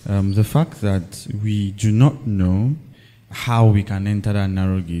 the fact that we do not know how we can enter that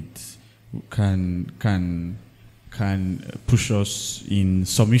narrow gate can push us in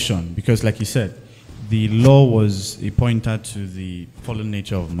submission, because, like he said, the law was a pointer to the fallen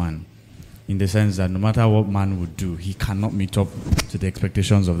nature of man, in the sense that no matter what man would do, he cannot meet up to the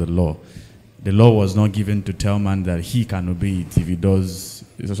expectations of the law. The law was not given to tell man that he can obey it if he does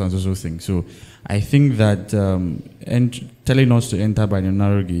so and so thing. So I think that telling us to enter by the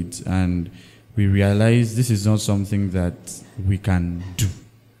narrow gate, and we realize this is not something that we can do,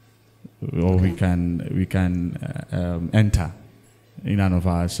 or we can enter in and of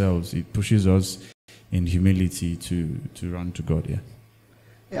ourselves. It pushes us in humility to run to God. Yeah.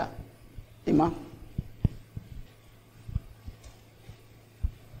 Yeah. Ima.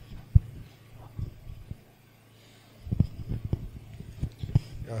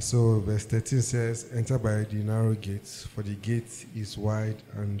 So verse 13 says, enter by the narrow gate, for the gate is wide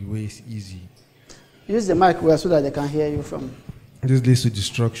and the way is easy. Use the mic well so that they can hear you from. This leads to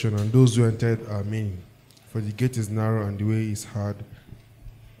destruction, and those who entered are many. For the gate is narrow and the way is hard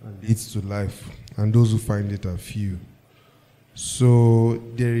and leads to life, and those who find it are few. So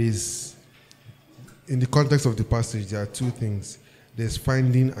there is, in the context of the passage, there are two things. There's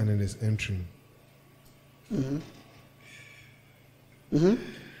finding and then there's entering. Mm-hmm. Mm-hmm.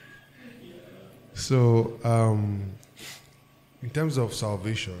 So, in terms of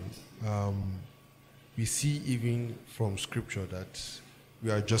salvation, we see even from Scripture that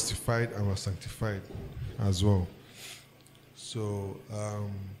we are justified and we're sanctified as well. So,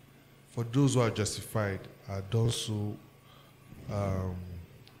 for those who are justified, are those who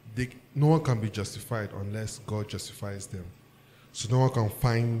no one can be justified unless God justifies them. So no one can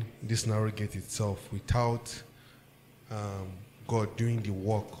find this narrow gate itself without God doing the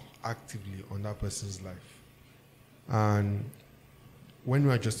work actively on that person's life. And when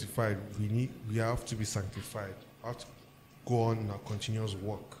we are justified, we have to be sanctified. We have to go on a continuous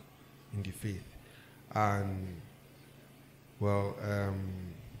work in the faith. And, well,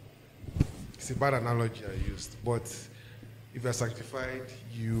 it's a bad analogy I used, but if you are sanctified,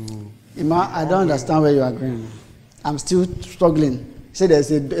 Ima, I don't understand where you are going. I'm still struggling. So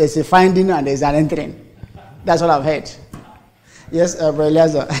there's a finding and there's an entering. That's what I've heard. Yes, Brother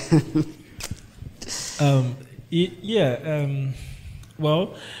Eliazar.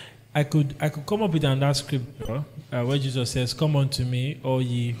 Well, I could come up with another scripture where Jesus says, "Come unto me, all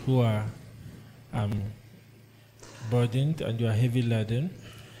ye who are burdened and you are heavy laden."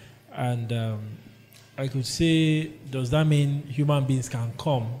 And I could say, does that mean human beings can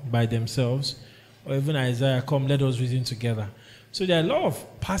come by themselves? Or even Isaiah, come, let us reason together. So there are a lot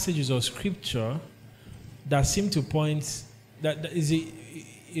of passages of scripture that seem to point,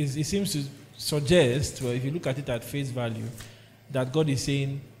 it seems to suggest, well, if you look at it at face value, that God is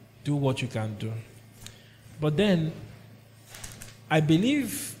saying, do what you can do. But then, I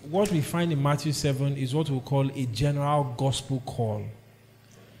believe what we find in Matthew 7 is what we call a general gospel call.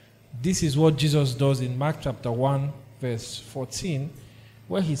 This is what Jesus does in Mark chapter 1, verse 14,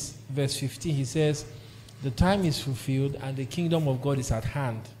 where verse 15, he says, the time is fulfilled and the kingdom of God is at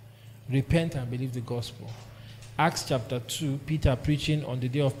hand. Repent and believe the gospel. Acts chapter 2, Peter preaching on the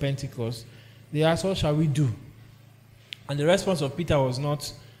day of Pentecost, they asked, what shall we do? And the response of Peter was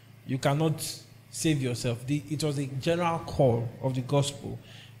not, you cannot save yourself. It was a general call of the gospel.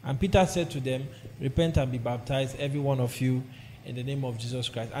 And Peter said to them, repent and be baptized, every one of you, in the name of Jesus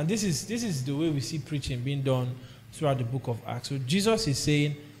Christ. And this is the way we see preaching being done throughout the book of Acts. So Jesus is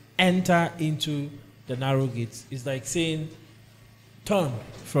saying, enter into the narrow gates. It's like saying, turn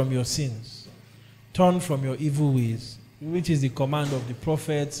from your sins, turn from your evil ways, which is the command of the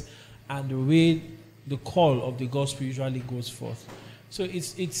prophets and the way the call of the gospel usually goes forth. So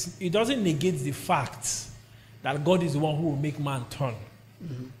it doesn't negate the fact that God is the one who will make man turn.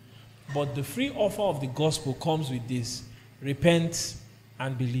 Mm-hmm. But the free offer of the gospel comes with this: repent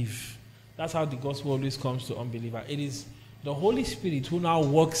and believe. That's how the gospel always comes to unbeliever. It is the Holy Spirit who now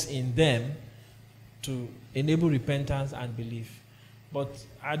works in them to enable repentance and belief. But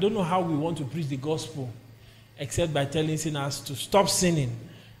I don't know how we want to preach the gospel except by telling sinners to stop sinning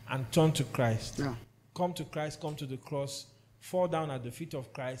and turn to Christ. Yeah. Come to Christ, come to the cross, fall down at the feet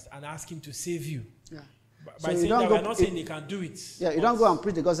of Christ and ask him to save you. Yeah. By saying that, we're not saying they can do it. Yeah, you don't go and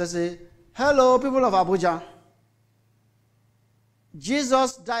preach the gospel and say, hello, people of Abuja.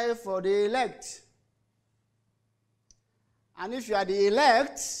 Jesus died for the elect. And if you are the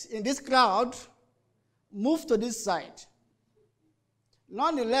elect in this crowd, move to this side.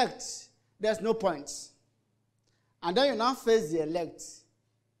 Non-elect, there's no point. And then you now face the elect.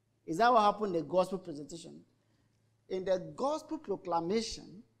 Is that what happened in the gospel presentation? In the gospel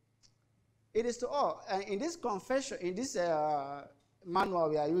proclamation, it is to all. And in this confession, in this manual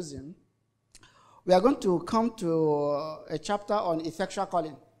we are using, we are going to come to a chapter on effectual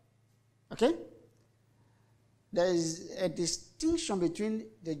calling. Okay? There is a distinction between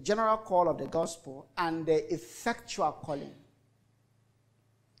the general call of the gospel and the effectual calling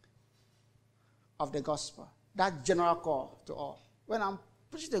of the gospel. That general call to all. When I'm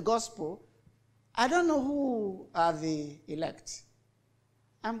preaching the gospel, I don't know who are the elect.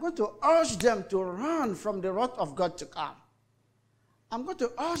 I'm going to urge them to run from the wrath of God to come. I'm going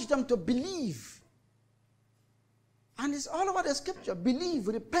to urge them to believe. And it's all over the scripture. Believe,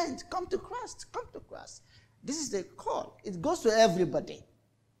 repent, come to Christ, come to Christ. This is the call. It goes to everybody.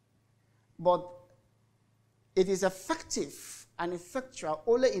 But it is effective and effectual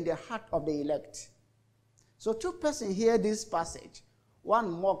only in the heart of the elect. So two persons hear this passage.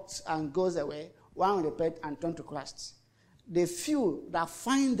 One mocks and goes away. One repents and turns to Christ. The few that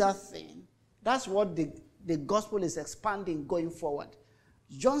find that thing, that's what the gospel is expanding going forward.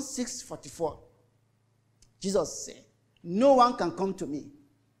 John 6:44. Jesus said, no one can come to me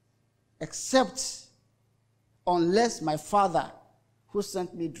except unless my Father who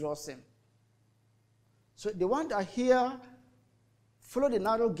sent me draws him. So the one that here follow the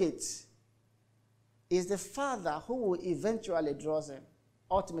narrow gate is the Father who will eventually draws him,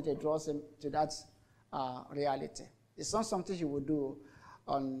 ultimately draws him to that reality. It's not something he will do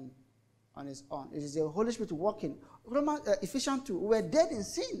on his own. It is the Holy Spirit working. Ephesians 2, we were dead in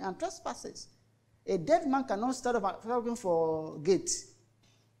sin and trespasses. A dead man cannot start up looking for gate.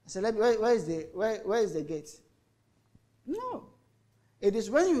 I said, where is the gate? No. It is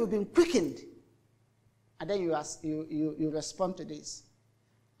when you've been quickened, and then you respond to this.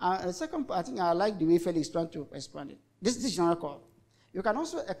 The second part, I think I like the way Felix is trying to respond it. This is general call. You can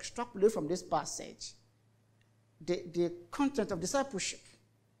also extrapolate from this passage the content of discipleship.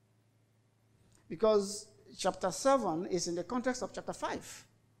 Because chapter 7 is in the context of chapter 5.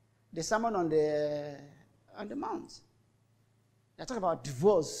 The sermon on the mount. They talk about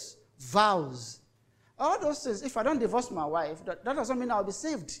divorce, vows. All those things. If I don't divorce my wife, that doesn't mean I'll be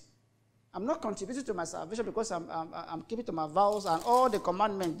saved. I'm not contributing to my salvation because I'm keeping to my vows and all the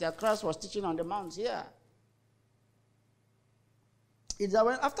commandments that Christ was teaching on the mount here. It's that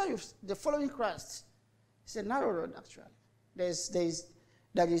when after the following Christ, it's a narrow road actually. There is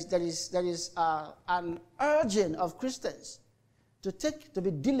an urging of Christians to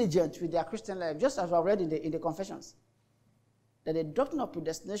be diligent with their Christian life, just as we have read in the confessions. That the doctrine of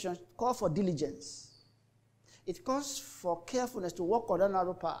predestination calls for diligence. It calls for carefulness to walk on that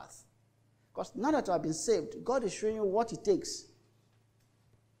narrow path. Because now that you have been saved, God is showing you what it takes.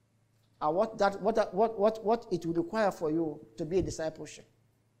 And what it will require for you to be a discipleship.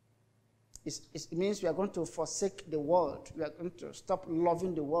 It means we are going to forsake the world. We are going to stop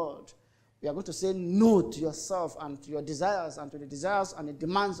loving the world. We are going to say no to yourself and to your desires and to the desires and the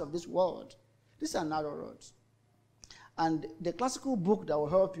demands of this world. These are narrow roads. And the classical book that will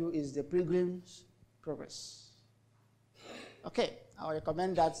help you is The Pilgrim's Progress. Okay, I will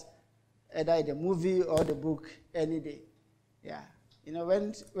recommend that either in the movie or the book any day. Yeah. You know,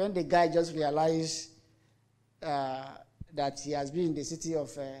 when the guy just realized that he has been in the city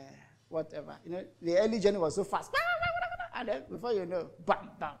of whatever, you know, the early journey was so fast. And then before you know, bam,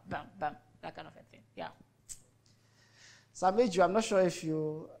 bam, bam, bam, that kind of a thing. Yeah. Sameju, I'm not sure if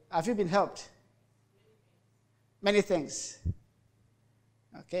have you been helped? Many things.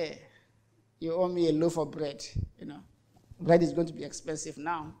 Okay. You owe me a loaf of bread, you know. Bread is going to be expensive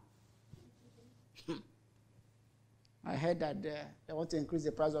now. I heard that they want to increase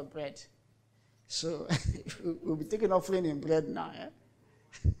the price of bread. So we'll be taking offering in bread now.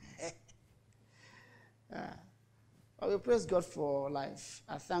 I will praise God for life.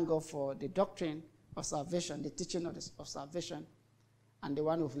 I thank God for the doctrine of salvation, the teaching of salvation, and the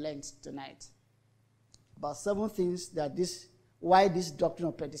one we've learned tonight. About 7 things that why this doctrine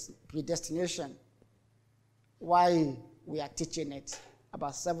of predestination, why we are teaching it.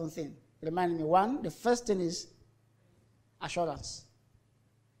 About 7 things. Remind me, 1, the first thing is assurance.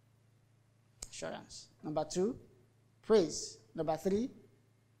 Assurance. Number 2, praise. Number 3,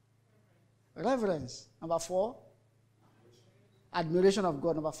 reverence. Number 4, admiration of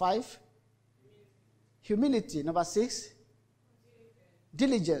God. Number 5, humility. Number 6,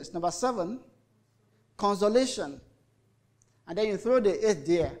 diligence. Number 7, consolation. And then you throw the 8th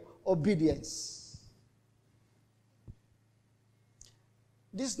there, obedience.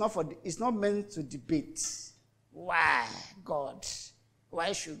 This is not it's not meant to debate. Why God?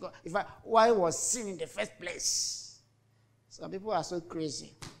 Why should God? Why was sin in the first place? Some people are so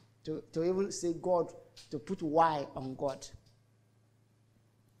crazy to even say God, to put why on God.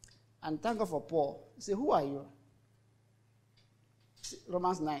 And thank God for Paul. Say, who are you?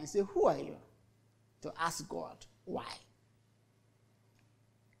 Romans 9. Say, who are you? To ask God why.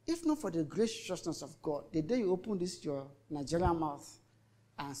 If not for the graciousness of God, the day you open your Nigerian mouth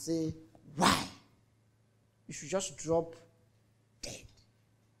and say, why? You should just drop dead.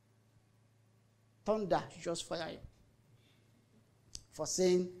 Thunder should just fire you. For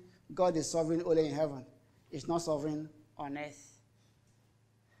saying God is sovereign only in heaven. He's not sovereign on earth.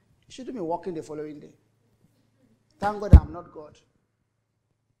 You shouldn't be walking the following day. Thank God I'm not God.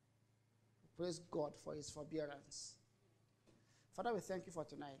 Praise God for his forbearance. Father, we thank you for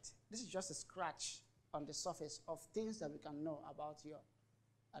tonight. This is just a scratch on the surface of things that we can know about you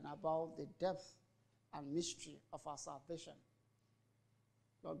and about the depth and mystery of our salvation.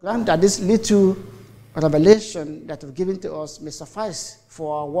 Lord, grant that this little revelation that you've given to us may suffice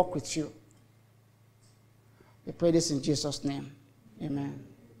for our walk with you. We pray this in Jesus' name. Amen.